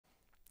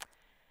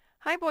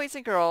Hi, boys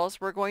and girls.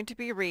 We're going to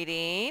be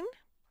reading,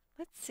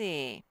 let's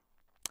see,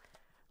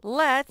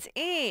 Let's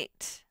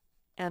Eat.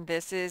 And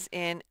this is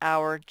in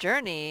our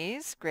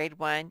Journeys, Grade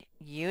 1,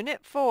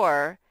 Unit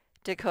 4,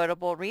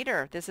 Decodable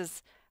Reader. This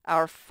is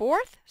our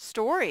fourth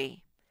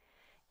story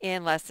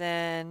in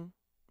Lesson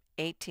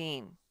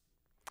 18.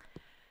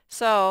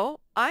 So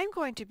I'm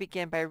going to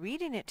begin by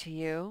reading it to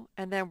you,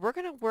 and then we're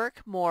going to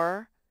work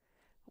more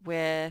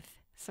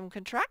with some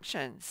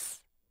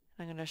contractions.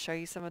 I'm going to show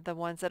you some of the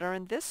ones that are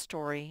in this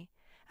story,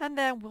 and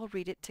then we'll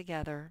read it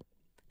together.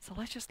 So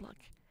let's just look.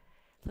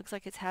 Looks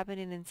like it's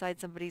happening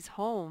inside somebody's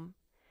home.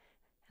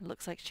 It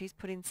looks like she's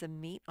putting some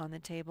meat on the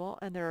table,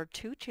 and there are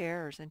 2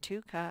 chairs and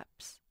 2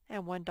 cups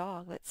and 1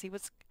 dog. Let's see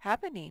what's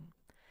happening.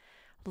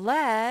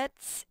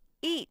 Let's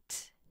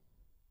eat.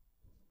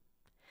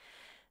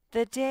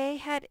 The day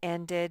had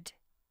ended.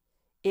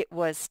 It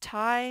was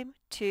time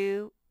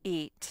to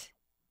eat.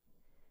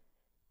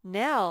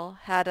 Nell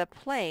had a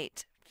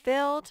plate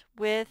filled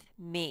with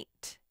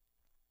meat.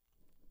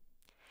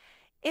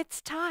 "It's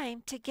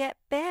time to get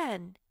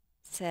Ben,"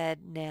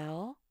 said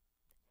Nell.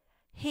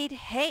 "He'd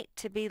hate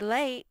to be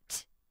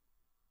late."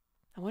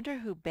 I wonder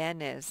who Ben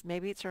is.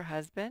 Maybe it's her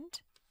husband?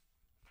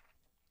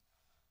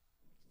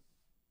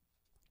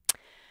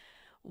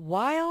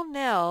 While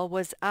Nell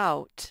was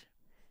out,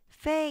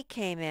 Fay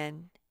came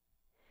in.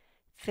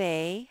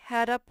 Fay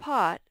had a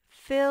pot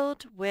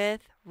filled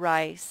with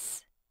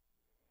rice.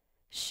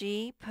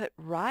 She put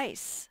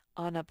rice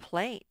on a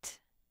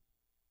plate.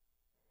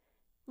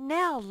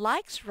 "Nell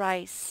likes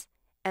rice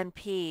and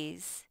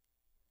peas.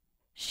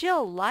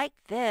 She'll like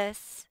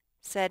this,"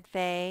 said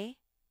Fay.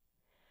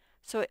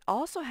 So it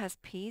also has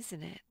peas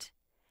in it.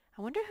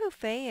 I wonder who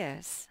Fay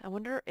is. I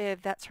wonder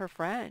if that's her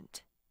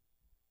friend.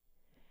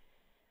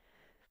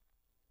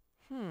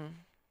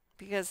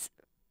 Because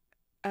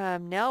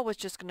Nell was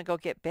just going to go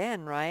get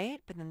Ben,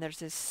 right? But then there's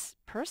this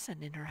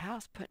person in her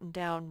house putting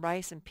down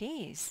rice and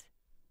peas.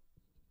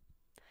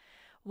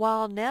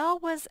 While Nell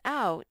was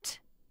out,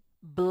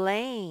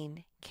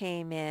 Blaine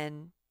came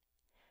in.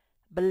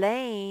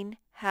 Blaine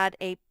had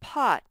a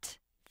pot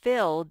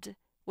filled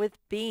with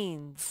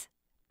beans.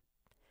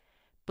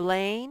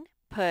 Blaine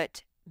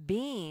put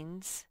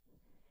beans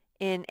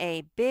in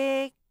a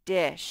big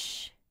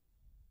dish.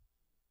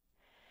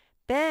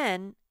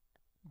 Ben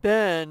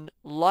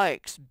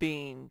likes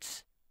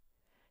beans.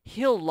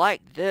 He'll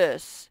like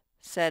this,"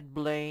 said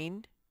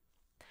Blaine.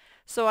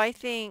 So I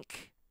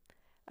think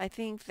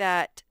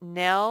that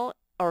Nell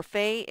or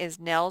Fay is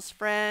Nell's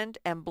friend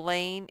and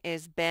Blaine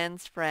is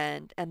Ben's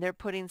friend, and they're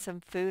putting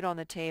some food on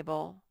the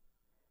table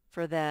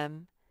for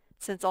them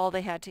since all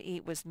they had to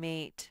eat was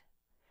meat.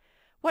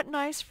 What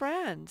nice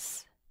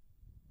friends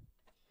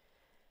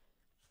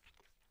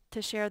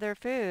to share their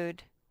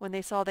food when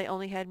they saw they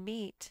only had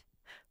meat.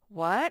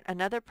 What?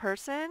 Another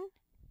person?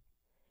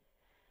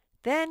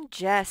 Then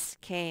Jess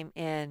came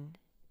in.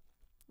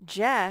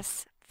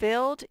 Jess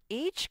filled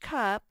each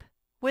cup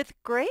with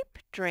grape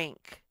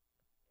drink.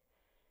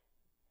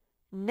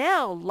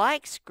 "Nell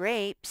likes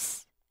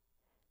grapes.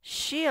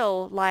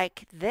 She'll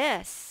like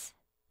this."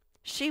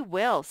 "She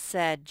will,"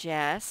 said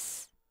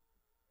Jess.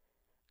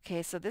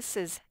 Okay, so this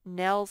is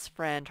Nell's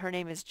friend. Her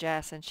name is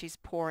Jess, and she's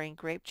pouring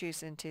grape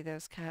juice into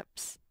those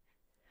cups.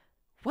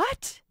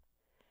 What?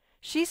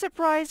 She's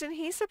surprised and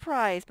he's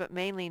surprised, but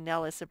mainly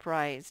Nell is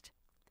surprised.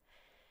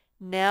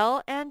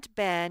 Nell and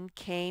Ben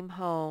came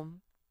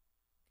home.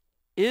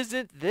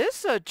 "Isn't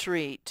this a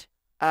treat?"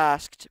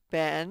 asked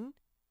Ben.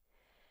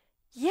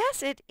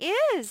 "Yes, it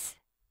is,"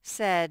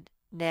 said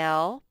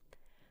Nell.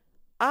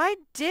 "I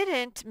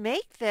didn't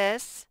make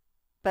this,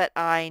 but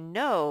I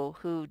know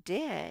who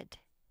did."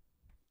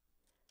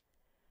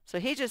 So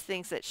he just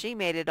thinks that she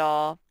made it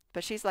all,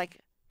 but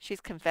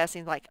she's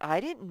confessing like, "I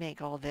didn't make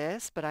all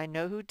this, but I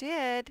know who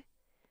did."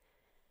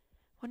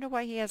 Wonder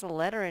why he has a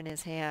letter in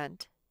his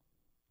hand.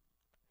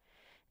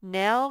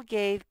 Nell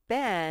gave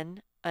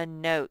Ben a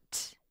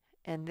note,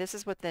 and this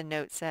is what the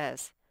note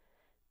says.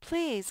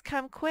 "Please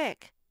come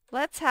quick.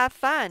 Let's have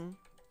fun."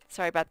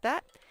 Sorry about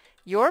that.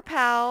 Your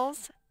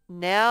pals,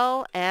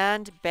 Nell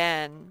and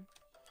Ben.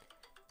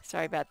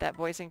 Sorry about that,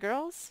 boys and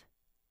girls.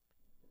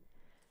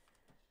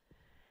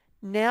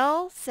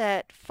 Nell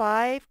set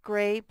 5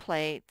 gray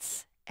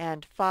plates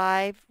and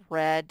 5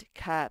 red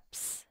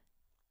cups.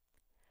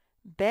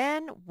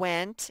 Ben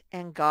went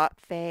and got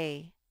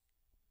Fay,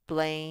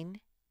 Blaine,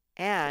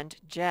 and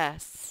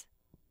Jess.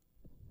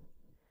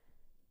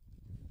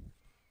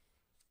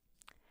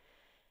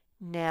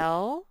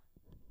 Nell,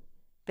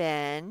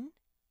 Ben,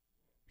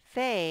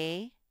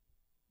 Fay,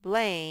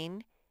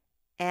 Blaine,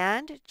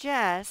 and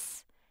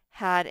Jess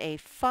had a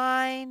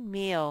fine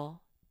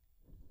meal.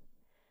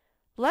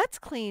 "Let's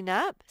clean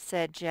up,"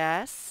 said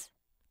Jess.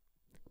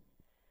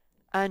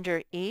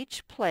 Under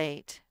each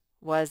plate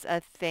was a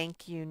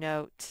thank you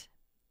note.